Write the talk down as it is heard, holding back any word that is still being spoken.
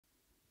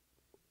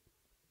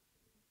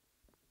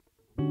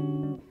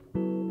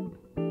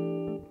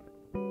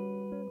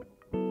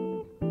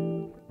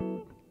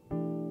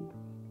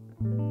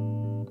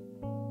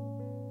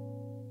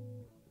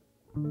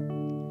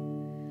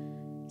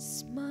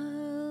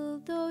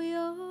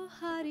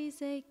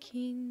is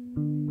aching.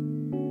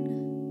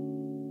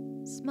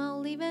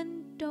 Smile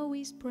even though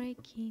it's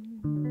breaking.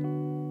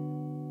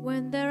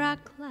 When there are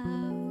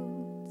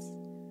clouds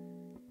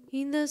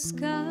in the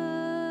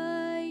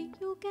sky,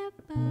 you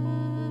get by.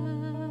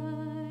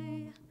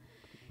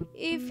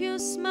 If you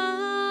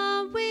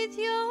smile with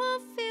your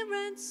fear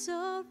and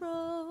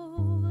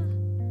sorrow,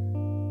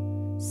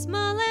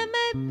 smile and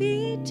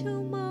maybe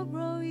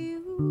tomorrow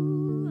you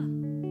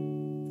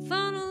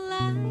found a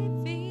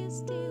life is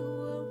still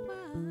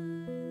worthwhile.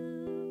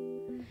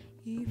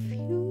 If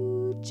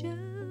you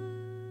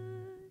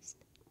just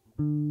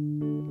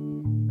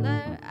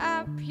light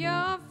up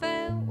your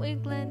veil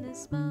with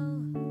gladness, smile.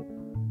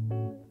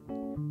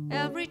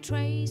 Every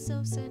trace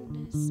of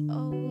sadness,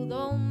 oh,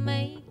 don't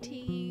make tear.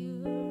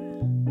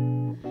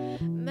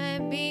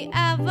 Maybe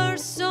ever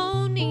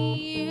so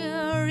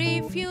near.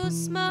 If you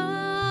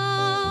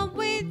smile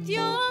with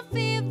your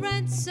fear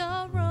and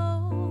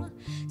sorrow,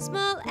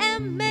 smile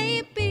and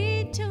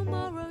maybe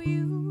tomorrow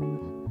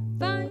you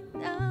find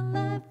a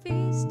life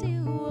is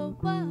still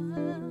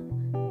worthwhile.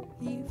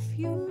 If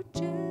you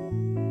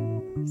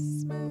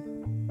just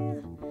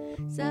smile,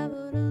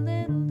 sabor a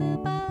little the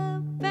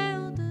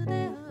felt the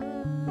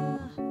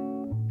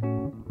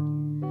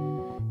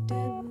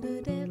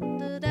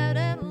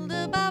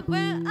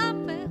where I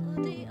felt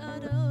the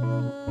other.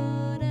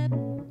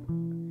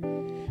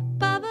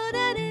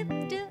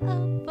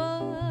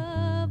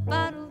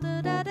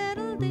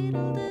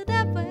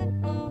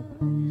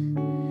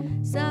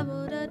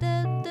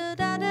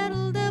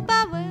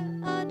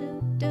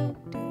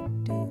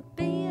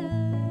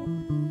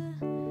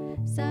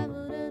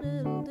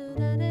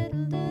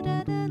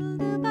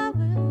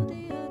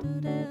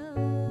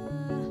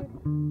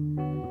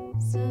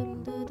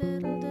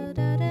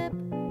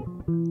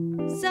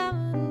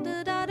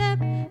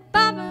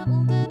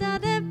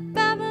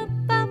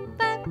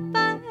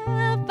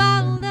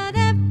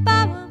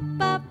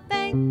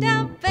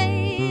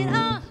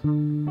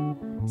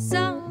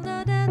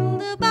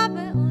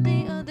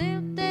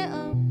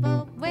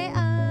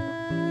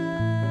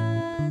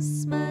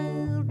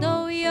 Smile,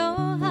 though your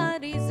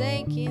heart is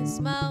aching.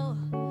 Smile,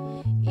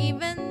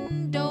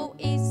 even though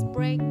it's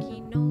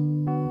breaking. No,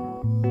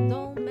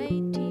 don't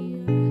make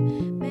tear.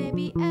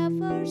 Maybe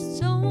ever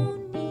so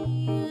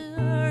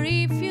near.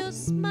 If you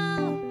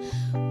smile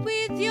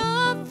with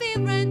your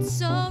fear and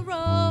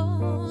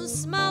sorrow,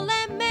 smile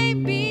and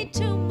maybe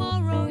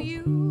tomorrow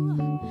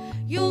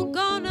you're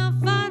gonna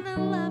find a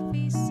love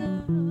is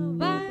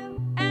survive,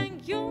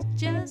 and you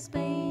just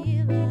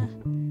baby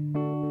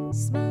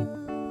smile.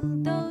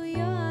 Though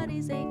your heart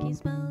is aching,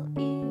 smile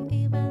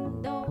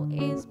even though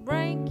it's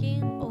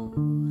breaking. Oh,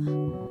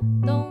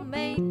 don't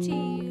make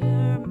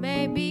tear.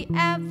 Maybe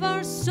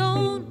ever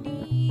so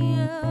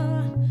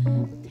near.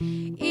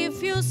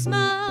 If you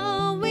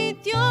smile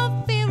with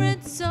your fear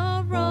and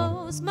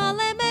sorrow, smile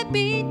and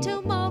maybe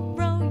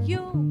tomorrow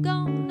you're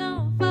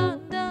gonna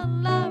find the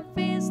life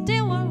is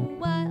still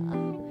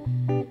worthwhile.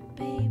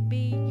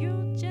 Baby,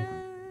 you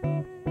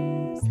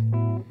just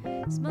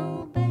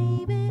smile,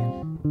 baby.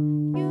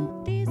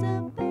 You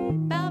deserve it.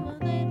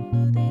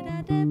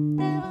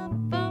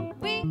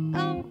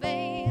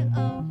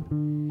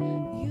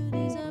 You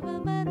deserve a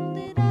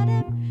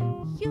medal.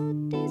 You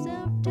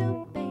deserve to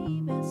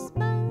baby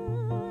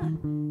smile.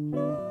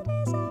 You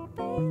deserve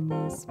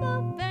baby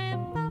smile, baby.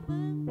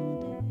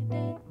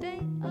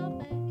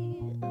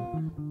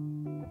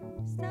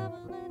 Stop.